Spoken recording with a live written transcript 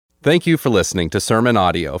Thank you for listening to sermon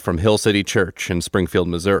audio from Hill City Church in Springfield,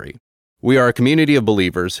 Missouri. We are a community of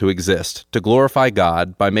believers who exist to glorify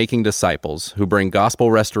God by making disciples who bring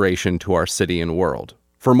gospel restoration to our city and world.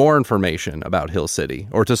 For more information about Hill City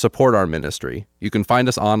or to support our ministry, you can find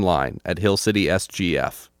us online at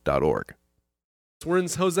hillcitysgf.org. We're in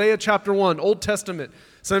Hosea chapter 1, Old Testament.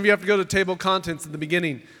 Some of you have to go to table of contents at the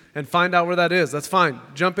beginning and find out where that is. That's fine.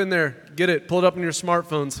 Jump in there, get it, pull it up on your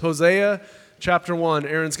smartphones. Hosea chapter 1.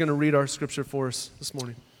 Aaron's going to read our scripture for us this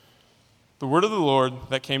morning. The word of the Lord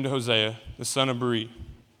that came to Hosea, the son of Beeri.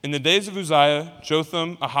 In the days of Uzziah,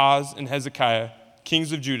 Jotham, Ahaz, and Hezekiah,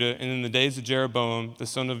 kings of Judah, and in the days of Jeroboam, the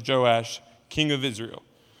son of Joash, king of Israel.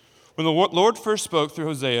 When the Lord first spoke through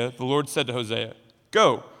Hosea, the Lord said to Hosea,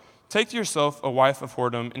 "Go, take to yourself a wife of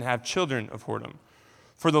whoredom and have children of whoredom.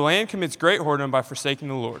 For the land commits great whoredom by forsaking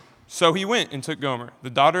the Lord." So he went and took Gomer,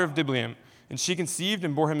 the daughter of Diblaim, and she conceived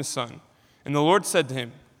and bore him a son. And the Lord said to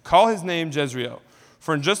him, "Call his name Jezreel,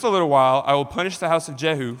 for in just a little while I will punish the house of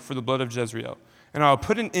Jehu for the blood of Jezreel, and I will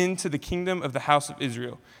put an end to the kingdom of the house of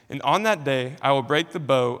Israel. And on that day I will break the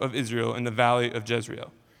bow of Israel in the valley of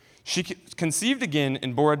Jezreel." She conceived again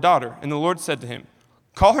and bore a daughter, and the Lord said to him,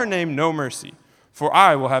 "Call her name No Mercy, for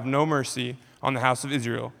I will have no mercy on the house of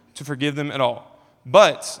Israel to forgive them at all.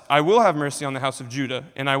 But I will have mercy on the house of Judah,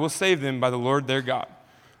 and I will save them by the Lord their God.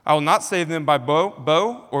 I will not save them by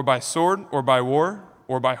bow or by sword or by war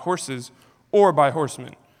or by horses or by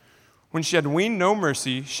horsemen." When she had weaned No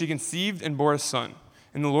Mercy, she conceived and bore a son.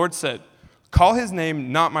 And the Lord said, "Call his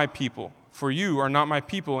name Not My People, for you are not my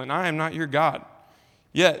people, and I am not your God.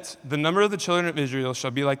 Yet the number of the children of Israel shall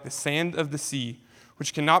be like the sand of the sea,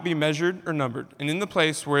 which cannot be measured or numbered. And in the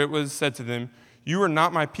place where it was said to them, 'You are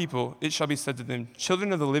not my people,' it shall be said to them,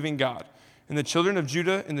 'Children of the living God.' And the children of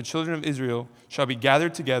Judah and the children of Israel shall be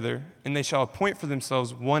gathered together, and they shall appoint for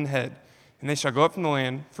themselves one head, and they shall go up from the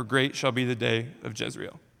land, for great shall be the day of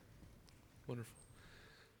Jezreel." Wonderful.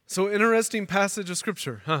 So interesting passage of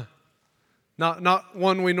scripture, huh? Not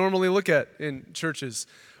one we normally look at in churches.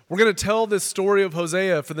 We're going to tell this story of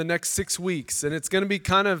Hosea for the next 6 weeks, and it's going to be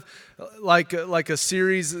kind of like a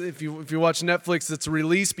series. If you watch Netflix, it's a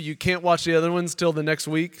release, but you can't watch the other ones till the next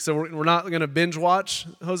week. So we're not going to binge watch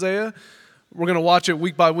Hosea. We're going to watch it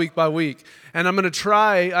week by week by week. And I'm going to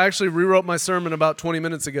try, I actually rewrote my sermon about 20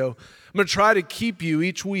 minutes ago. I'm going to try to keep you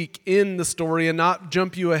each week in the story and not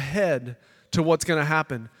jump you ahead to what's going to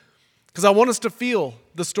happen. Because I want us to feel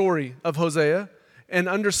the story of Hosea and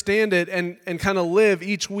understand it and kind of live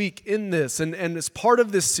each week in this. And as part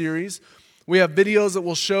of this series, we have videos that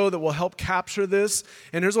will show that will help capture this.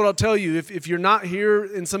 And here's what I'll tell you. If you're not here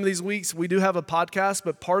in some of these weeks, we do have a podcast,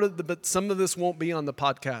 but some of this won't be on the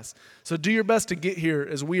podcast. So do your best to get here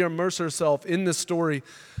as we immerse ourselves in this story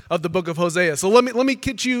of the book of Hosea. So let me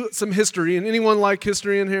get you some history. And anyone like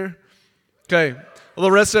history in here? Okay. Well,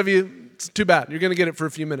 the rest of you, it's too bad. You're going to get it for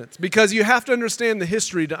a few minutes. Because you have to understand the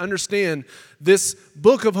history to understand this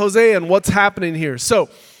book of Hosea and what's happening here. So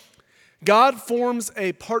God forms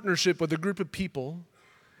a partnership with a group of people,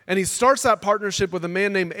 and he starts that partnership with a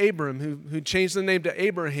man named Abram, who changed the name to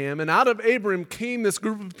Abraham. And out of Abram came this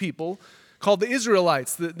group of people called the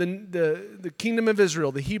Israelites, the kingdom of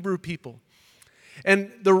Israel, the Hebrew people.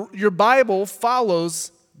 And your Bible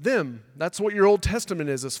follows them. That's what your Old Testament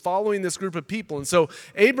is following this group of people. And so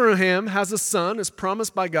Abraham has a son, as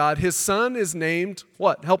promised by God. His son is named,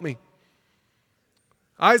 what? Help me.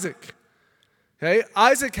 Isaac. Okay,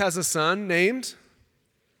 Isaac has a son named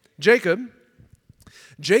Jacob.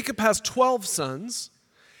 Jacob has 12 sons,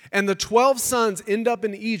 and the 12 sons end up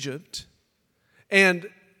in Egypt, and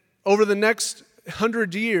over the next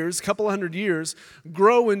couple of hundred years,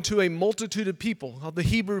 grow into a multitude of people called the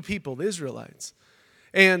Hebrew people, the Israelites.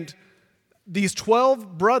 And these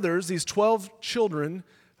 12 brothers, these 12 children,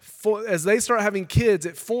 as they start having kids,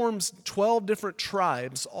 it forms 12 different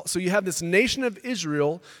tribes. So you have this nation of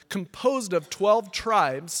Israel composed of 12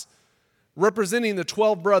 tribes representing the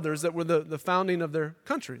 12 brothers that were the founding of their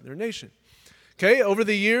country, their nation. Okay, over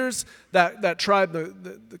the years, that tribe,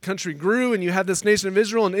 the country grew, and you had this nation of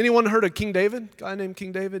Israel. And anyone heard of King David? A guy named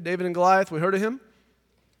King David, David and Goliath, we heard of him?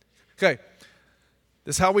 Okay,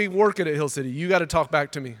 this is how we work it at Hill City. You got to talk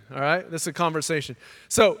back to me, all right? This is a conversation.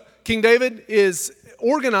 So King David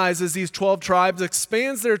organizes these 12 tribes,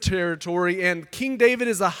 expands their territory, and King David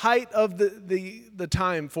is the height of the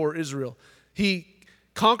time for Israel. He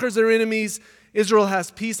conquers their enemies. Israel has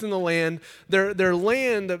peace in the land. Their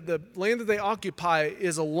land, the land that they occupy,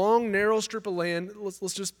 is a long, narrow strip of land.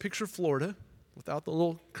 Let's just picture Florida without the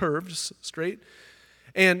little curve, just straight.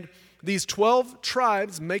 And these 12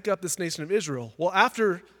 tribes make up this nation of Israel. Well,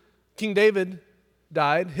 after King David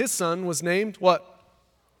died, his son was named what?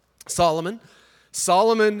 Solomon.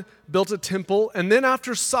 Solomon built a temple, and then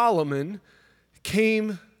after Solomon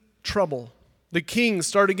came trouble. The kings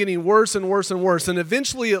started getting worse and worse and worse, and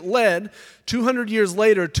eventually it led, 200 years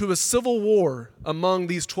later, to a civil war among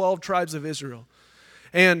these 12 tribes of Israel.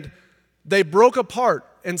 And they broke apart,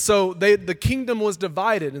 and so the kingdom was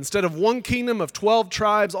divided. Instead of one kingdom of 12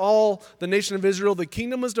 tribes, all the nation of Israel, the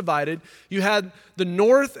kingdom was divided. You had the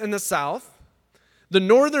north and the south. The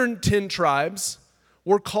northern 10 tribes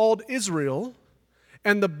were called Israel,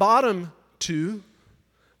 and the bottom 2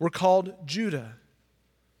 were called Judah.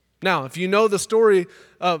 Now, if you know the story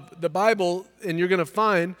of the Bible, and you're going to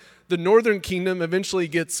find the northern kingdom eventually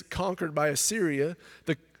gets conquered by Assyria,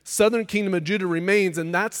 the southern kingdom of Judah remains,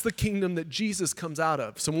 and that's the kingdom that Jesus comes out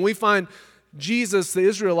of. So when we find Jesus, the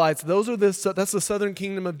Israelites, that's the southern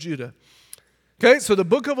kingdom of Judah. Okay, so the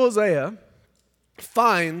book of Hosea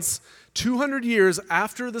finds 200 years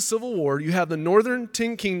after the Civil War, you have the northern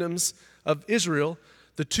 10 kingdoms of Israel,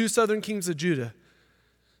 the 2 southern kings of Judah.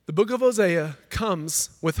 The book of Hosea comes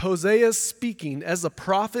with Hosea speaking as a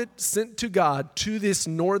prophet sent to God to this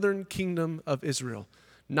northern kingdom of Israel,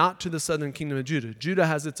 not to the southern kingdom of Judah. Judah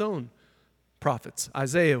has its own prophets.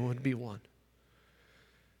 Isaiah would be one.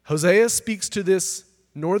 Hosea speaks to this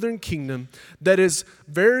northern kingdom that is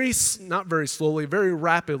not very slowly, very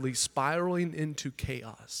rapidly spiraling into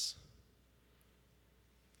chaos,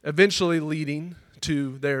 eventually leading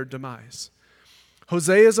to their demise.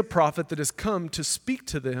 Hosea is a prophet that has come to speak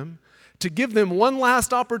to them, to give them one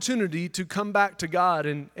last opportunity to come back to God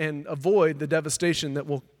and avoid the devastation that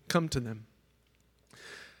will come to them.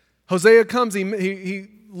 Hosea comes, he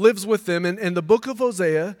lives with them, and the book of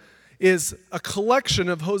Hosea is a collection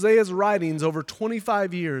of Hosea's writings over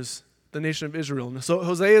 25 years, the nation of Israel. And so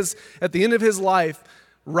Hosea is at the end of his life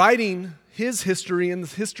writing his history and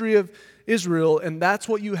the history of Israel, and that's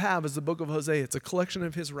what you have as the book of Hosea. It's a collection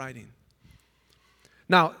of his writing.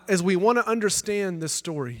 Now, as we want to understand this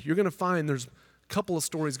story, you're going to find there's a couple of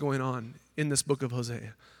stories going on in this book of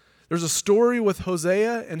Hosea. There's a story with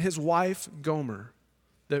Hosea and his wife, Gomer,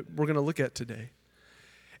 that we're going to look at today.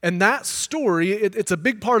 And that story, it's a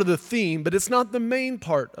big part of the theme, but it's not the main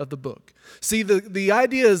part of the book. See, the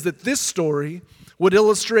idea is that this story would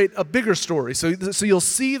illustrate a bigger story. So you'll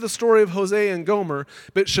see the story of Hosea and Gomer,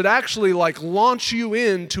 but it should actually launch you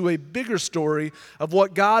into a bigger story of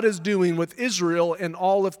what God is doing with Israel and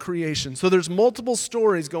all of creation. So there's multiple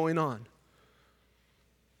stories going on.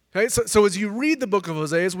 Okay, so as you read the book of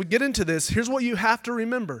Hosea, as we get into this, here's what you have to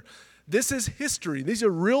remember. This is history. These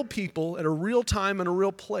are real people at a real time and a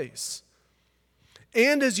real place.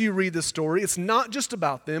 And as you read the story, it's not just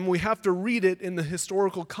about them. We have to read it in the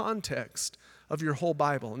historical context of your whole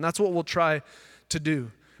Bible. And that's what we'll try to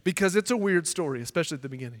do, because it's a weird story, especially at the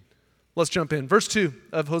beginning. Let's jump in. Verse 2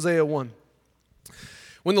 of Hosea 1.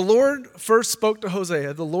 When the Lord first spoke to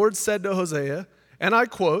Hosea, the Lord said to Hosea, and I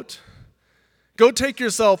quote, "Go take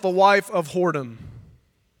yourself a wife of whoredom."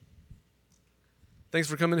 Thanks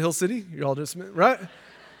for coming to Hill City. You're all just, right?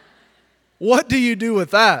 What do you do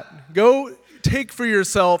with that? Go take for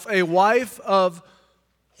yourself a wife of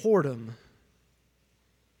whoredom.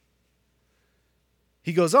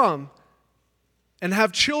 He goes on, and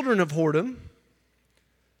have children of whoredom,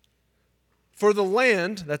 for the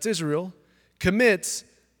land, that's Israel, commits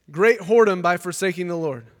great whoredom by forsaking the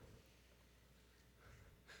Lord.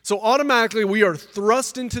 So automatically we are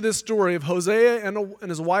thrust into this story of Hosea and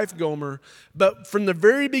his wife Gomer, but from the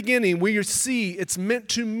very beginning we see it's meant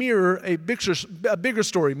to mirror a bigger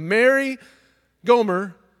story. Marry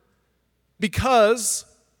Gomer because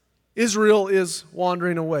Israel is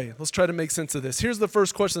wandering away. Let's try to make sense of this. Here's the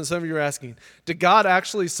first question that some of you are asking. Did God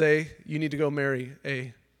actually say you need to go marry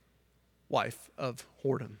a wife of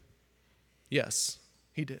whoredom? Yes,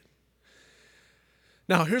 he did.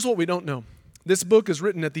 Now, here's what we don't know. This book is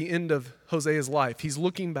written at the end of Hosea's life. He's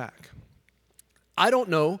looking back. I don't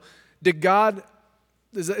know, did God,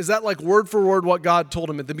 is that like word for word what God told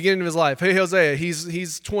him at the beginning of his life? Hey, Hosea,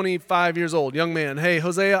 he's 25 years old, young man. Hey,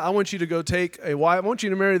 Hosea, I want you to go take a wife. I want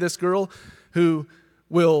you to marry this girl who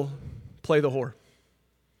will play the whore.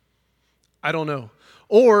 I don't know.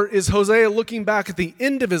 Or is Hosea looking back at the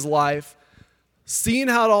end of his life, seeing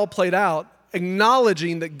how it all played out,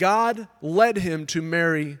 acknowledging that God led him to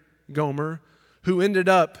marry Gomer, who ended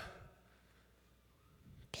up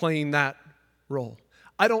playing that role?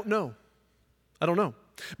 I don't know.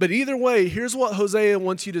 But either way, here's what Hosea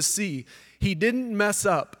wants you to see. He didn't mess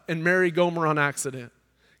up and marry Gomer on accident.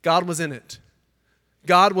 God was in it.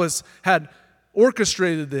 God had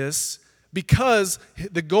orchestrated this because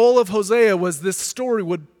the goal of Hosea was this story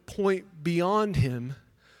would point beyond him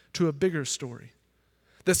to a bigger story.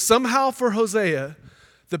 That somehow for Hosea,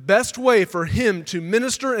 the best way for him to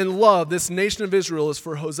minister and love this nation of Israel is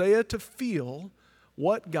for Hosea to feel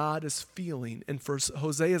what God is feeling, and for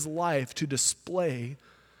Hosea's life to display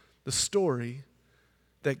the story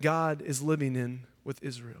that God is living in with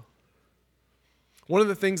Israel. One of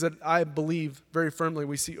the things that I believe very firmly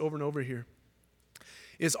we see over and over here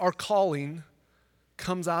is our calling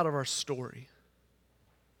comes out of our story.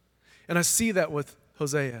 And I see that with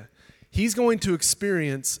Hosea. He's going to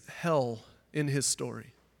experience hell in his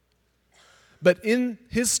story. But in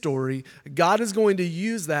his story, God is going to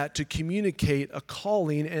use that to communicate a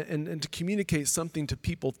calling and to communicate something to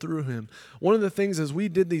people through him. One of the things as we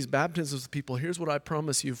did these baptisms with people, here's what I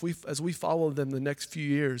promise you. As we follow them the next few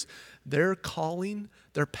years, their calling,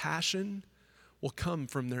 their passion will come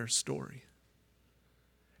from their story.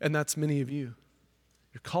 And that's many of you.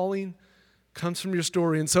 Your calling comes from your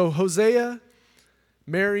story. And so Hosea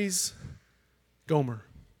marries Gomer.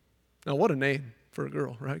 Now, what a name for a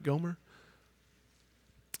girl, right? Gomer.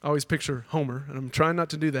 I always picture Homer, and I'm trying not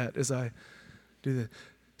to do that as I do that.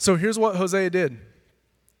 So here's what Hosea did.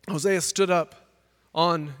 Hosea stood up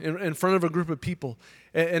in front of a group of people.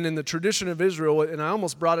 And in the tradition of Israel, and I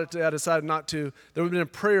almost brought it to, I decided not to, there would have been a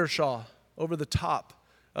prayer shawl over the top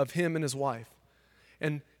of him and his wife.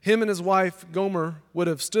 And him and his wife, Gomer, would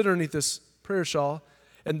have stood underneath this prayer shawl,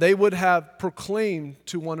 and they would have proclaimed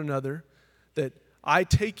to one another that I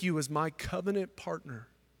take you as my covenant partner.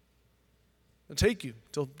 I take you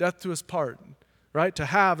till death do us part, right? To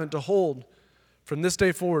have and to hold from this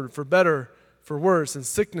day forward, for better, for worse, in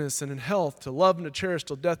sickness and in health, to love and to cherish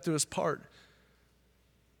till death do us part.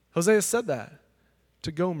 Hosea said that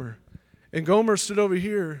to Gomer. And Gomer stood over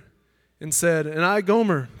here and said, and I,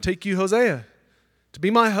 Gomer, take you, Hosea, to be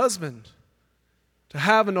my husband, to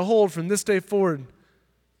have and to hold from this day forward,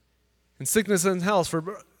 in sickness and health.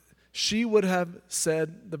 For she would have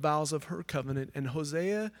said the vows of her covenant, and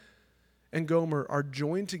Hosea and Gomer are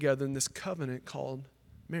joined together in this covenant called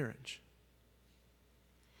marriage.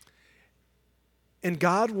 And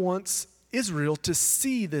God wants Israel to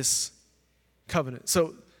see this covenant.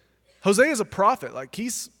 So Hosea is a prophet. Like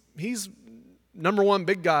he's number one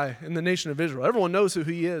big guy in the nation of Israel. Everyone knows who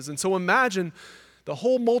he is. And so imagine the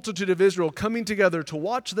whole multitude of Israel coming together to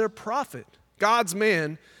watch their prophet, God's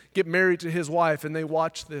man, get married to his wife, and they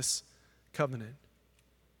watch this covenant.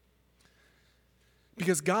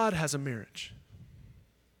 Because God has a marriage.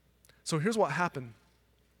 So here's what happened.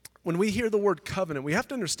 When we hear the word covenant, we have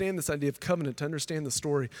to understand this idea of covenant to understand the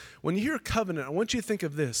story. When you hear covenant, I want you to think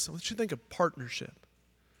of this. I want you to think of partnership.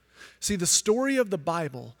 See, the story of the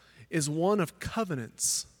Bible is one of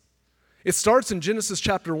covenants. It starts in Genesis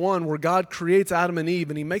chapter 1 where God creates Adam and Eve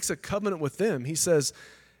and he makes a covenant with them. He says,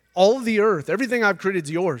 all of the earth, everything I've created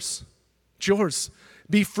is yours. It's yours.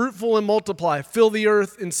 Be fruitful and multiply. Fill the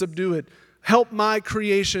earth and subdue it. Help my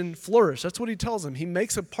creation flourish. That's what he tells them. He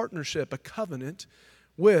makes a partnership, a covenant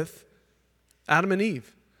with Adam and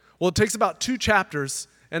Eve. Well, it takes about 2 chapters,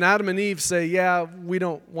 and Adam and Eve say, yeah, we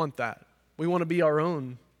don't want that. We want to be our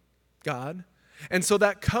own God. And so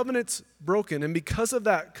that covenant's broken, and because of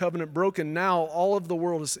that covenant broken, now all of the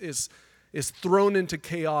world is thrown into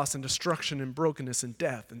chaos and destruction and brokenness and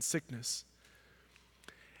death and sickness.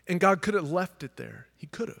 And God could have left it there. He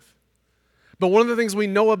could have. But one of the things we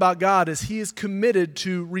know about God is he is committed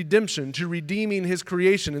to redemption, to redeeming his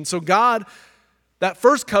creation. And so God, that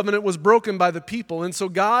first covenant was broken by the people. And so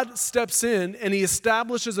God steps in and he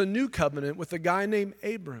establishes a new covenant with a guy named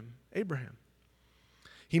Abraham.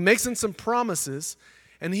 He makes him some promises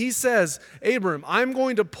and he says, Abram, I'm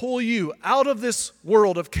going to pull you out of this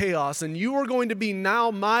world of chaos and you are going to be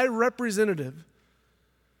now my representative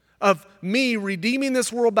of me redeeming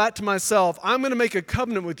this world back to myself. I'm going to make a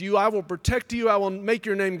covenant with you. I will protect you. I will make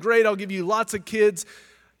your name great. I'll give you lots of kids.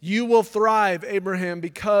 You will thrive, Abraham,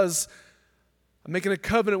 because I'm making a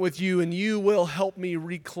covenant with you and you will help me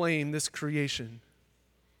reclaim this creation.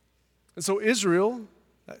 And so Israel,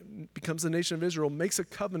 becomes the nation of Israel, makes a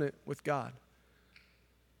covenant with God.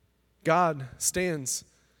 God stands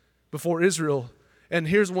before Israel. And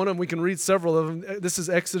here's one of them. We can read several of them. This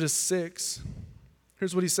is Exodus 6.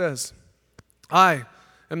 Here's what he says. I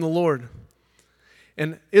am the Lord.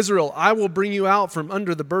 And Israel, I will bring you out from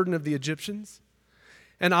under the burden of the Egyptians,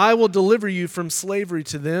 and I will deliver you from slavery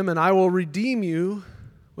to them, and I will redeem you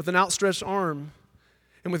with an outstretched arm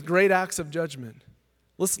and with great acts of judgment.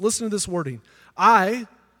 Listen to this wording. I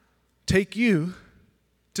take you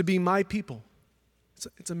to be my people.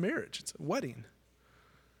 It's a marriage. It's a wedding.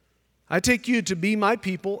 I take you to be my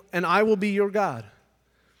people, and I will be your God.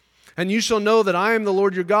 And you shall know that I am the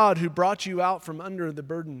Lord your God who brought you out from under the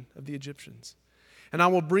burden of the Egyptians. And I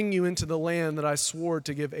will bring you into the land that I swore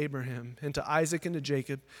to give Abraham, and to Isaac and to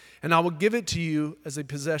Jacob, and I will give it to you as a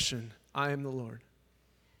possession. I am the Lord.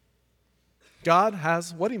 God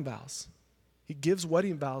has wedding vows. He gives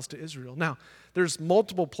wedding vows to Israel. Now, there's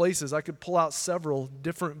multiple places. I could pull out several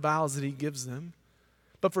different vows that he gives them,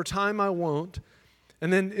 but for time I won't.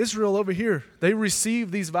 And then Israel over here, they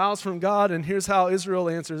receive these vows from God, and here's how Israel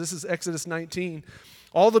answers. This is Exodus 19.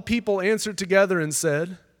 All the people answered together and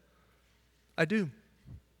said, I do.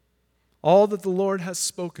 All that the Lord has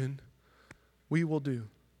spoken, we will do.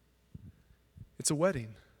 It's a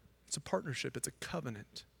wedding. It's a partnership. It's a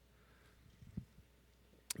covenant.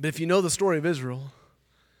 But if you know the story of Israel,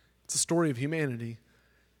 it's a story of humanity.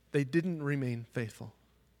 They didn't remain faithful.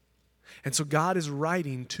 And so God is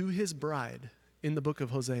writing to his bride in the book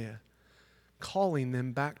of Hosea, calling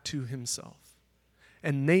them back to himself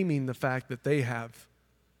and naming the fact that they have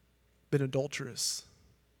been adulterous.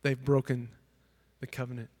 They've broken the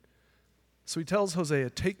covenant. So he tells Hosea,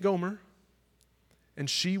 take Gomer, and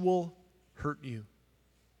she will hurt you.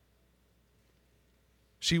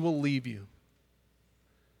 She will leave you.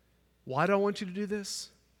 Why do I want you to do this?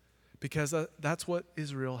 Because that's what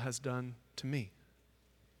Israel has done to me.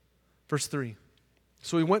 Verse 3.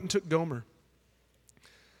 So he went and took Gomer,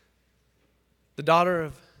 the daughter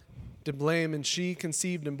of Diblaim, and she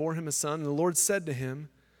conceived and bore him a son. And the Lord said to him,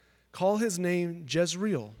 call his name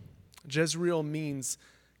Jezreel. Jezreel means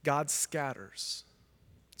God scatters.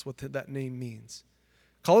 That's what that name means.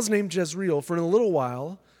 Call his name Jezreel, for in a little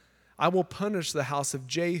while I will punish the house of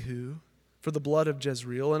Jehu for the blood of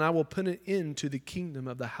Jezreel, and I will put an end to the kingdom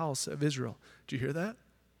of the house of Israel. Do you hear that?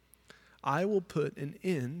 I will put an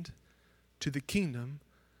end to the kingdom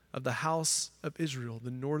of the house of Israel, the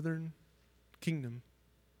northern kingdom.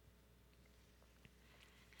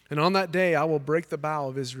 And on that day I will break the bow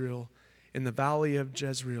of Israel in the valley of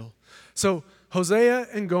Jezreel. So Hosea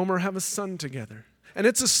and Gomer have a son together. And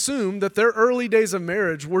it's assumed that their early days of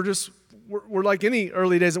marriage were like any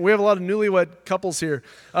early days. We have a lot of newlywed couples here.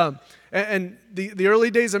 And the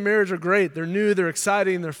early days of marriage are great. They're new, they're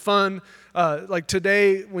exciting, they're fun. Like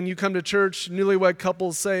today, when you come to church, newlywed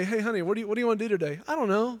couples say, hey, honey, what do you want to do today? I don't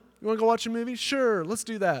know. You want to go watch a movie? Sure, let's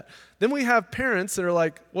do that. Then we have parents that are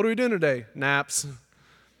like, what are we doing today? Naps.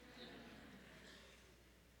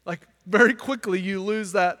 Like very quickly you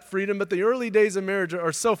lose that freedom, but the early days of marriage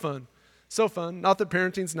are so fun. So fun. Not that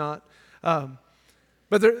parenting's not.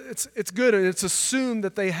 But it's good, and it's assumed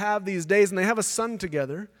that they have these days, and they have a son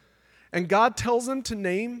together. And God tells them to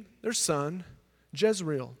name their son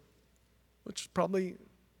Jezreel, which is probably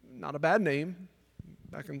not a bad name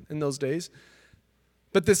back in those days.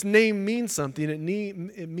 But this name means something.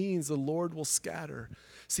 It means the Lord will scatter.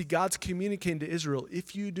 See, God's communicating to Israel,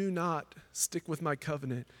 if you do not stick with my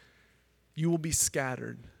covenant, you will be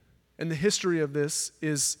scattered. And the history of this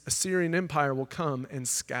is Assyrian Empire will come and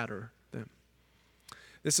scatter them.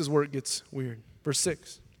 This is where it gets weird. Verse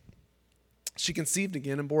 6. She conceived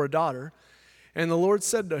again and bore a daughter, and the Lord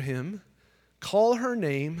said to him, call her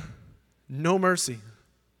name No Mercy.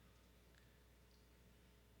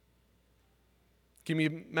 Can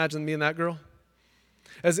you imagine me and that girl?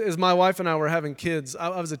 As my wife and I were having kids, I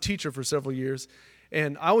was a teacher for several years,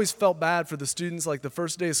 and I always felt bad for the students, like the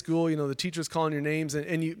first day of school, the teacher's calling your names,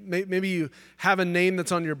 and you maybe you have a name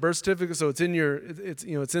that's on your birth certificate, so it's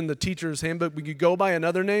in the teacher's handbook, but you go by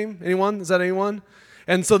another name. Anyone? Is that anyone?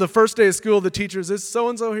 And so the first day of school, the teacher's, is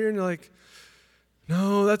so-and-so here? And you're like,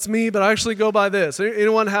 no, that's me, but I actually go by this.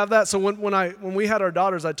 Anyone have that? So when we had our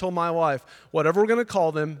daughters, I told my wife, whatever we're going to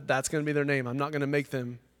call them, that's going to be their name. I'm not going to make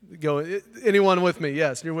them go. Anyone with me?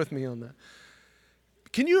 Yes, you're with me on that.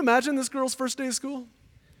 Can you imagine this girl's first day of school?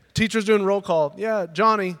 Teacher's doing roll call. Yeah,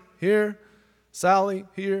 Johnny, here. Sally,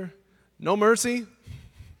 here. No Mercy,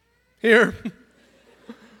 here.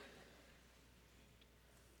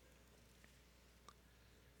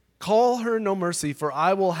 Call her No Mercy, for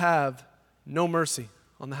I will have no mercy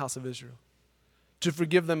on the house of Israel to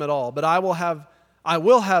forgive them at all. But I will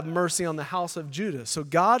have mercy on the house of Judah. So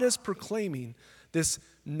God is proclaiming this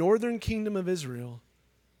northern kingdom of Israel,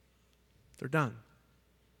 they're done.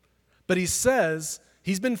 But he says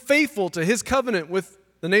he's been faithful to his covenant with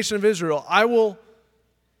the nation of Israel. I will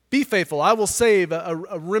be faithful. I will save a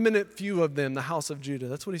remnant few of them, the house of Judah.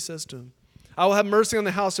 That's what he says to him. I will have mercy on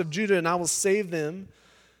the house of Judah, and I will save them,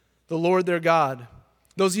 the Lord their God.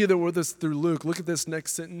 Those of you that were with us through Luke, look at this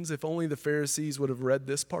next sentence. If only the Pharisees would have read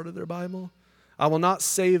this part of their Bible. I will not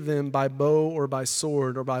save them by bow or by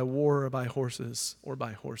sword or by war or by horses or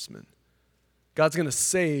by horsemen. God's going to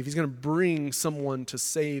save. He's going to bring someone to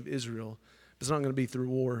save Israel. But it's not going to be through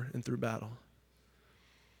war and through battle.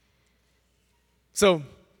 So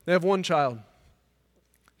they have one child.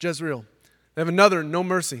 Jezreel. They have another, no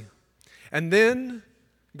mercy. And then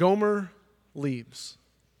Gomer leaves.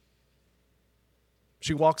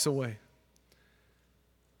 She walks away.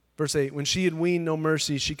 Verse 8, when she had weaned no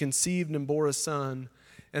mercy, she conceived and bore a son.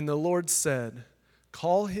 And the Lord said,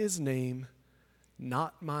 call his name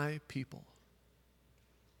not my people,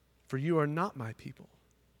 for you are not my people,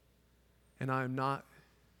 and I am not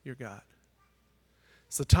your God.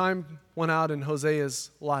 So time went out in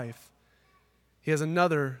Hosea's life. He has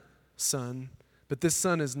another son, but this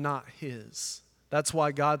son is not his. That's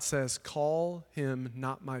why God says, call him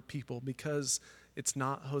not my people, because it's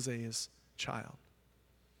not Hosea's child.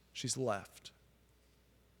 She's left.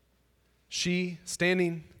 She,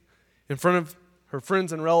 standing in front of her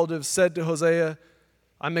friends and relatives, said to Hosea,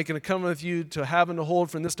 I'm making a covenant with you to have and to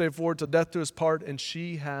hold from this day forward till death do us part, and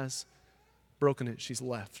she has broken it. She's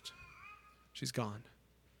left. She's gone.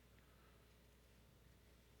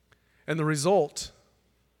 And the result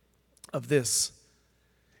of this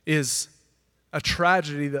is a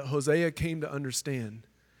tragedy that Hosea came to understand.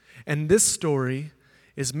 And this story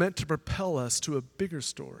is meant to propel us to a bigger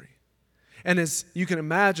story. And as you can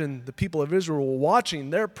imagine, the people of Israel were watching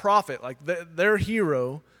their prophet, like their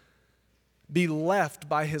hero, be left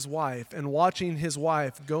by his wife, and watching his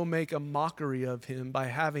wife go make a mockery of him by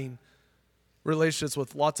having relationships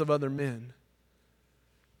with lots of other men.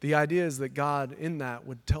 The idea is that God in that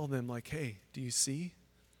would tell them, like, hey, do you see?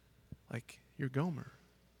 Like, you're Gomer.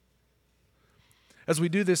 As we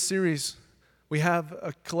do this series, we have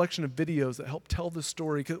a collection of videos that help tell the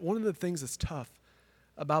story. Because one of the things that's tough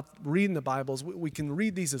about reading the Bible is we can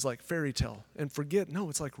read these as like fairy tale and forget, no,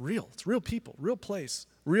 it's like real. It's real people, real place,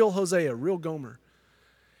 real Hosea, real Gomer.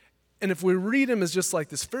 And if we read them as just like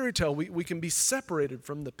this fairy tale, we can be separated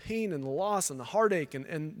from the pain and the loss and the heartache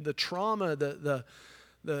and the trauma,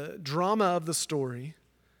 the drama of the story.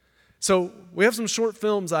 So we have some short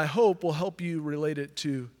films I hope will help you relate it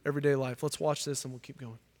to everyday life. Let's watch this and we'll keep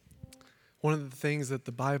going. One of the things that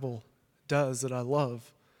the Bible does that I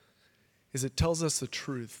love is it tells us the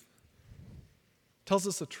truth. It tells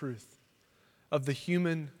us the truth of the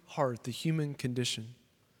human heart, the human condition.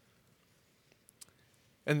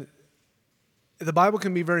 And the Bible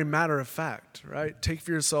can be very matter of fact, right? Take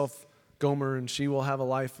for yourself Gomer and she will have a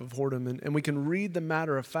life of whoredom. And we can read the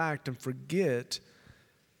matter of fact and forget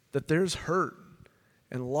that there's hurt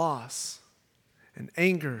and loss and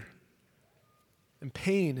anger and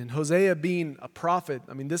pain. And Hosea being a prophet,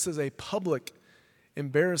 I mean, this is a public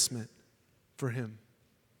embarrassment for him.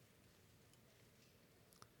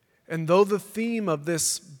 And though the theme of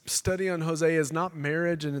this study on Hosea is not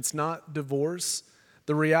marriage and it's not divorce,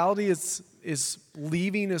 the reality is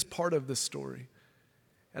leaving is part of this story.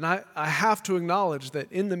 And I have to acknowledge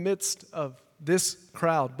that in the midst of this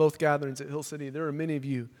crowd, both gatherings at Hill City, there are many of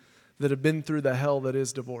you that have been through the hell that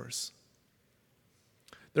is divorce.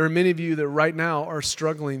 There are many of you that right now are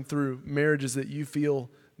struggling through marriages that you feel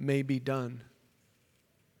may be done.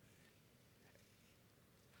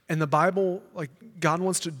 And the Bible, like, God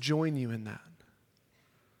wants to join you in that.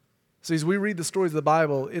 So as we read the stories of the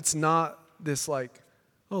Bible, it's not this like,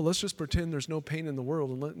 oh, let's just pretend there's no pain in the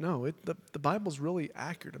world. The Bible's really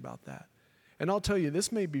accurate about that. And I'll tell you,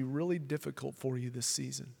 this may be really difficult for you this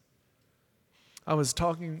season. I was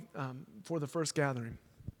talking for the first gathering.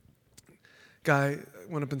 Guy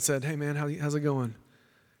went up and said, hey man, how's it going?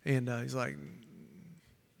 And he's like,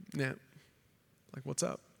 yeah. Like, what's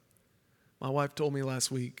up? My wife told me last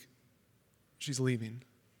week she's leaving.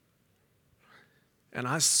 And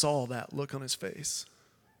I saw that look on his face.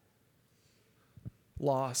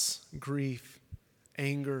 Loss, grief,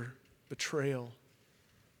 anger, betrayal.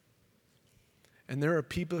 And there are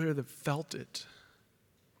people here that felt it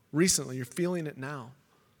recently. You're feeling it now.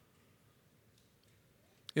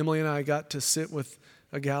 Emily and I got to sit with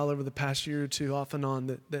a gal over the past year or two off and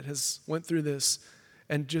on that has went through this,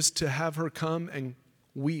 and just to have her come and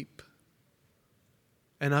weep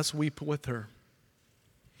and us weep with her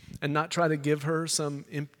and not try to give her some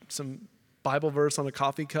Bible verse on a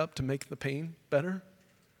coffee cup to make the pain better.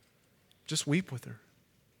 Just weep with her.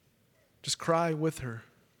 Just cry with her.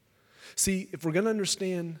 See, if we're going to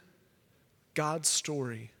understand God's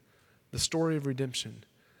story, the story of redemption,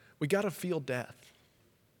 we got to feel death.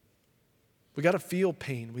 We got to feel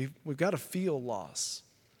pain. We've got to feel loss.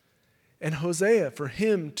 And Hosea, for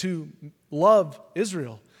him to love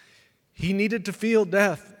Israel, he needed to feel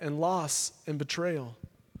death and loss and betrayal.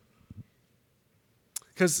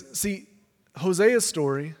 Because, see, Hosea's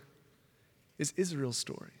story is Israel's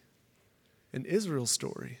story. And Israel's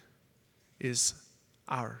story is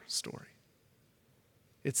our story.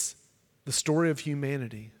 It's the story of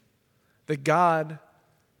humanity. That God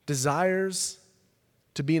desires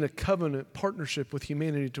to be in a covenant partnership with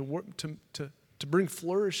humanity to work, to bring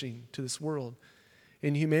flourishing to this world.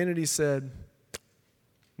 And humanity said,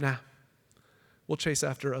 nah, we'll chase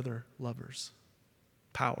after other lovers,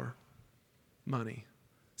 power, money,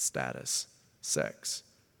 status, sex.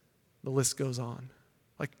 The list goes on.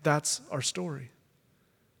 Like, that's our story.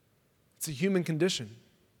 It's a human condition.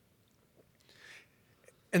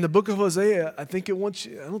 And the book of Hosea, it wants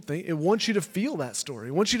you to feel that story.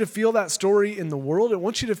 It wants you to feel that story in the world. It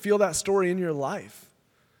wants you to feel that story in your life.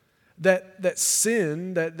 That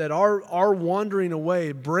sin, that our wandering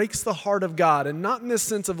away breaks the heart of God. And not in this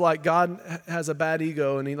sense of like God has a bad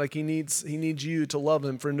ego and he needs you to love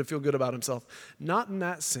him for him to feel good about himself. Not in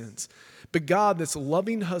that sense. But God, this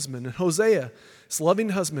loving husband, and Hosea, this loving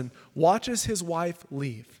husband, watches his wife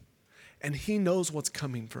leave. And he knows what's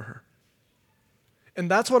coming for her. And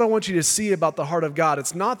that's what I want you to see about the heart of God.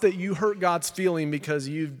 It's not that you hurt God's feeling because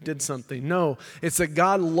you did something. No, it's that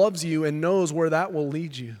God loves you and knows where that will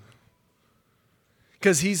lead you.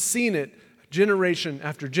 Because he's seen it generation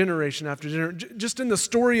after generation after generation. Just in the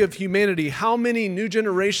story of humanity, how many new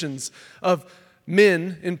generations of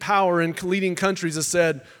men in power in leading countries have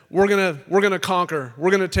said, we're gonna conquer,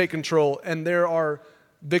 we're gonna take control, and there are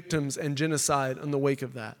victims and genocide in the wake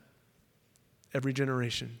of that. Every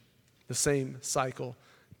generation, the same cycle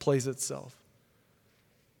plays itself.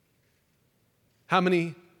 How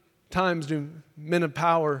many times do men of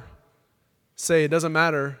power say, it doesn't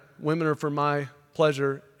matter, women are for my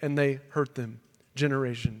pleasure, and they hurt them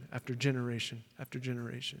generation after generation after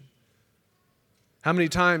generation? How many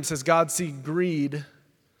times has God seen greed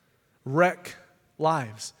wreck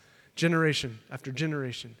lives generation after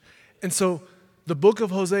generation? And so the book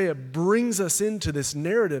of Hosea brings us into this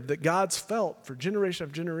narrative that God's felt for generation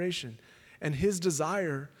after generation, and his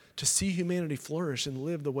desire to see humanity flourish and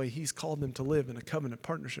live the way he's called them to live in a covenant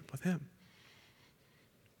partnership with him.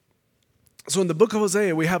 So in the book of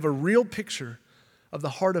Hosea, we have a real picture of the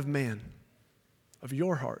heart of man, of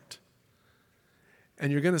your heart.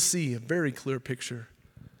 And you're going to see a very clear picture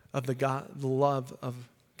of the love of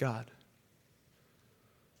God.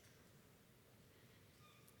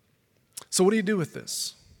 So what do you do with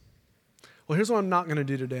this? Well, here's what I'm not going to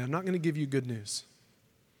do today. I'm not going to give you good news.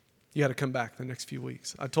 You got to come back the next few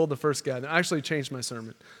weeks. I told the first gathering, I actually changed my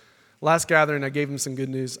sermon. Last gathering, I gave him some good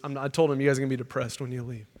news. I told him, you guys are going to be depressed when you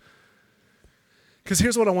leave. Because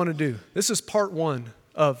here's what I want to do. This is part one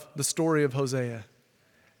of the story of Hosea.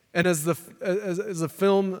 And as the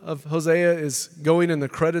film of Hosea is going and the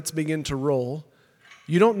credits begin to roll,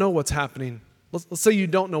 you don't know what's happening. Let's say you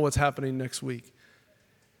don't know what's happening next week.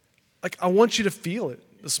 Like, I want you to feel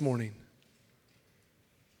it this morning.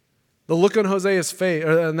 The look on Hosea's face,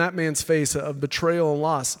 or on that man's face of betrayal and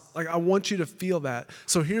loss. Like, I want you to feel that.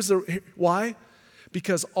 So why?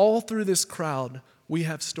 Because all through this crowd, we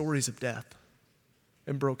have stories of death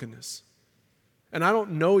and brokenness. And I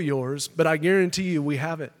don't know yours, but I guarantee you we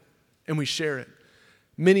have it and we share it.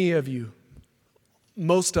 Many of you,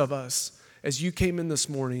 most of us, as you came in this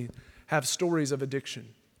morning, have stories of addiction.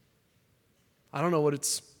 I don't know what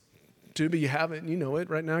it's to, but you have it and you know it.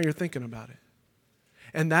 Right now you're thinking about it.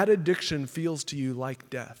 And that addiction feels to you like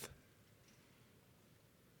death.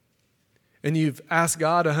 And you've asked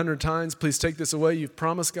God 100 times, please take this away. You've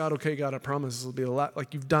promised God, okay, God, I promise this will be a lot.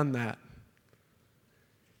 Like, you've done that.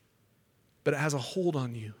 But it has a hold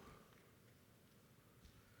on you.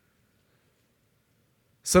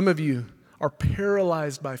 Some of you are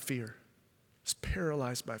paralyzed by fear. Just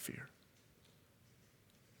paralyzed by fear.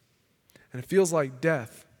 And it feels like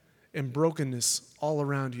death and brokenness all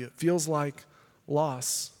around you. It feels like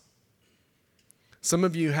loss. Some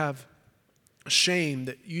of you have shame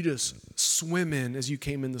that you just swim in as you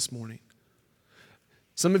came in this morning.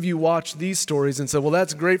 Some of you watch these stories and say, well,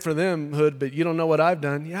 that's great for them, Hood, but you don't know what I've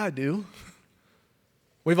done. Yeah, I do.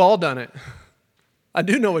 We've all done it. I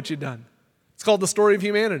do know what you've done. It's called the story of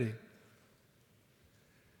humanity.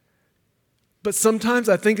 But sometimes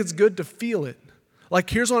I think it's good to feel it. Like,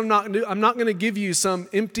 here's what I'm not going to do. I'm not going to give you some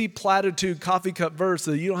empty platitude coffee cup verse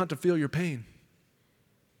so that you don't have to feel your pain.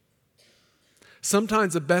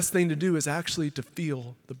 Sometimes the best thing to do is actually to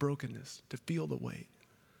feel the brokenness, to feel the weight.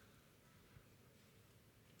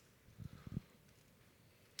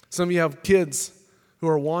 Some of you have kids who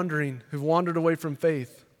are wandering, who've wandered away from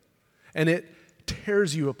faith, and it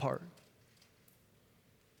tears you apart.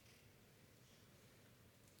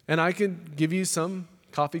 And I can give you some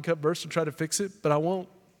coffee cup verse to try to fix it, but I won't.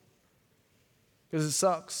 Because it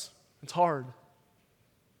sucks. It's hard.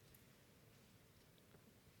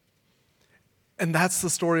 And that's the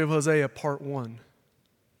story of Hosea, part one.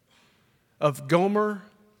 Of Gomer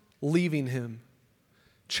leaving him,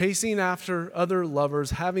 chasing after other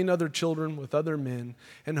lovers, having other children with other men,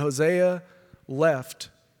 and Hosea left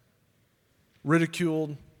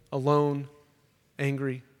ridiculed, alone,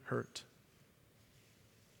 angry, hurt.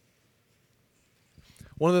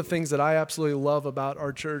 One of the things that I absolutely love about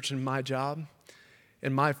our church and my job,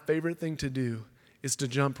 and my favorite thing to do, is to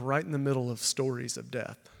jump right in the middle of stories of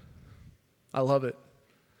death. I love it.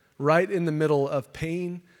 Right in the middle of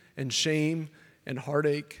pain and shame and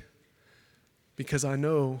heartache, because I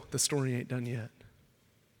know the story ain't done yet.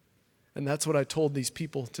 And that's what I told these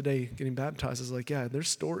people today getting baptized, is like, yeah, there's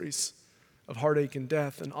stories of heartache and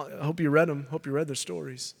death, and I hope you read them, hope you read their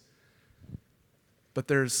stories. But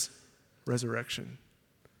there's resurrection.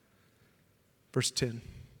 Verse 10.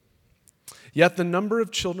 Yet the number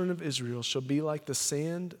of children of Israel shall be like the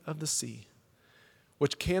sand of the sea,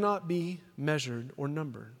 which cannot be measured or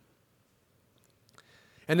numbered.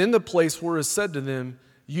 And in the place where it is said to them,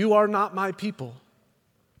 you are not my people,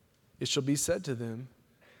 it shall be said to them,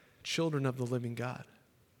 children of the living God.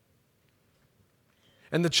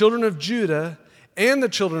 And the children of Judah and the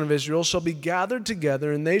children of Israel shall be gathered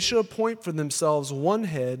together, and they shall appoint for themselves one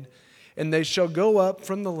head, and they shall go up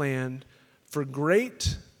from the land, for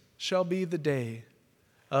great shall be the day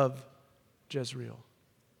of Jezreel.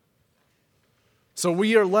 So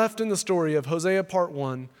we are left in the story of Hosea part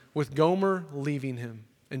 1 with Gomer leaving him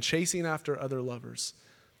and chasing after other lovers.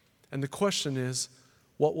 And the question is,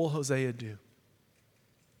 what will Hosea do?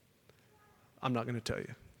 I'm not going to tell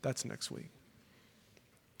you. That's next week.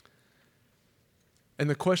 And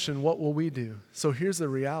the question, what will we do? So here's the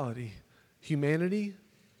reality. Humanity,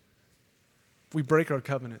 we break our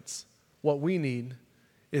covenants. What we need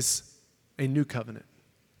is a new covenant,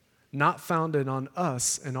 not founded on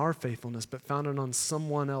us and our faithfulness, but founded on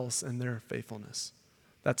someone else and their faithfulness.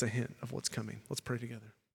 That's a hint of what's coming. Let's pray together.